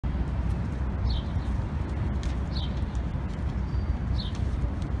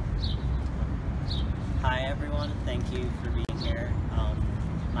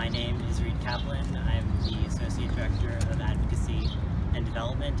name is Reid Caplan. I'm the Associate Director of Advocacy and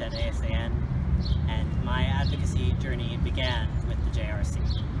Development at ASAN, and my advocacy journey began with the JRC.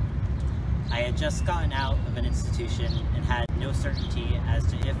 I had just gotten out of an institution and had no certainty as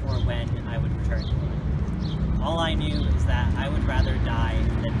to if or when I would return to it. All I knew is that I would rather die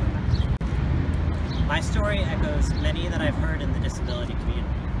than go back. My story echoes many that I've heard in the disability community.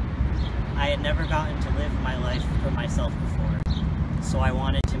 I had never gotten to live my life for myself before, so I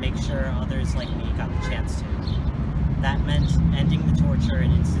wanted to make sure others like me got the chance to. That meant ending the torture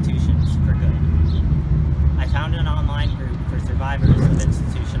in institutions for good. I found an online group for survivors of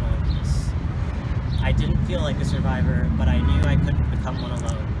institutional abuse. I didn't feel like a survivor, but I knew I couldn't become one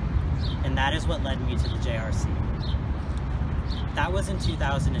alone, and that is what led me to the JRC. That was in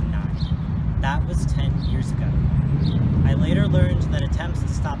 2009. That was 10 years ago. I later learned that attempts to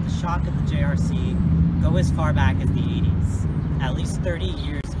stop the shock of the JRC go as far back as the 80s, at least 30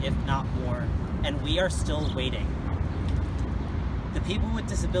 years if not more, and we are still waiting. The people with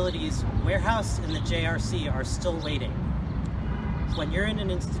disabilities warehoused in the JRC are still waiting. When you're in an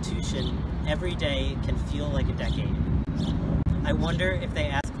institution, every day can feel like a decade. I wonder if they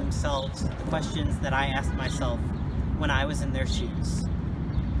ask themselves the questions that I asked myself when I was in their shoes.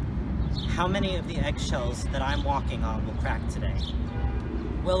 How many of the eggshells that I'm walking on will crack today?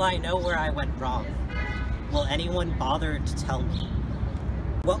 Will I know where I went wrong? Will anyone bother to tell me?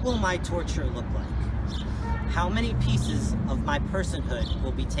 What will my torture look like? How many pieces of my personhood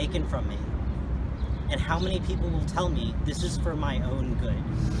will be taken from me? And how many people will tell me this is for my own good?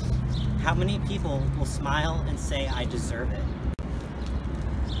 How many people will smile and say I deserve it?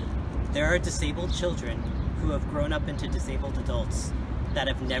 There are disabled children who have grown up into disabled adults that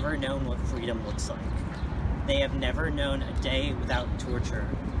have never known what freedom looks like. They have never known a day without torture.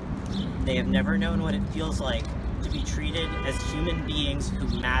 They have never known what it feels like to be treated as human beings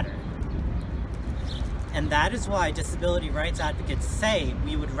who matter. And that is why disability rights advocates say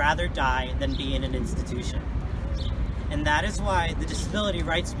we would rather die than be in an institution. And that is why the disability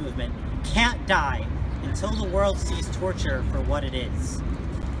rights movement can't die until the world sees torture for what it is.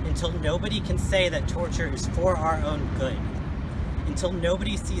 Until nobody can say that torture is for our own good. Until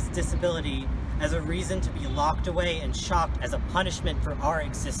nobody sees disability as a reason to be locked away and shocked as a punishment for our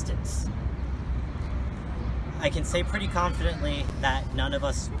existence. I can say pretty confidently that none of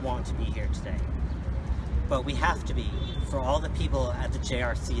us want to be here today. But we have to be for all the people at the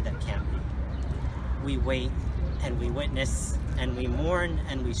JRC that can't be. We wait and we witness and we mourn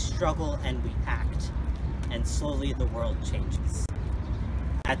and we struggle and we act, and slowly the world changes.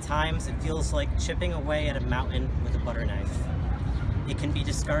 At times it feels like chipping away at a mountain with a butter knife. It can be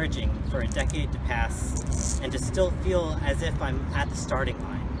discouraging for a decade to pass and to still feel as if I'm at the starting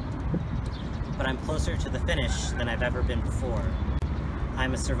line. But I'm closer to the finish than I've ever been before.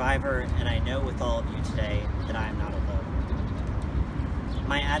 I'm a survivor, and I know with all of you today that I am not alone.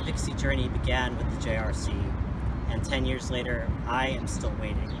 My advocacy journey began with the JRC, and 10 years later, I am still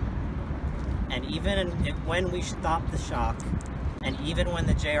waiting. And even when we stop the shock, and even when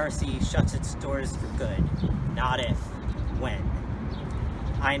the JRC shuts its doors for good, not if, when,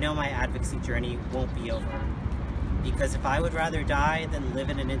 I know my advocacy journey won't be over. Because if I would rather die than live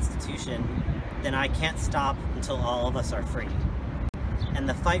in an institution, then I can't stop until all of us are free. And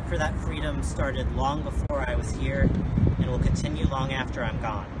the fight for that freedom started long before I was here and will continue long after I'm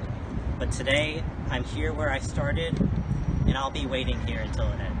gone. But today, I'm here where I started, and I'll be waiting here until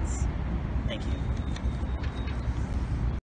it ends. Thank you.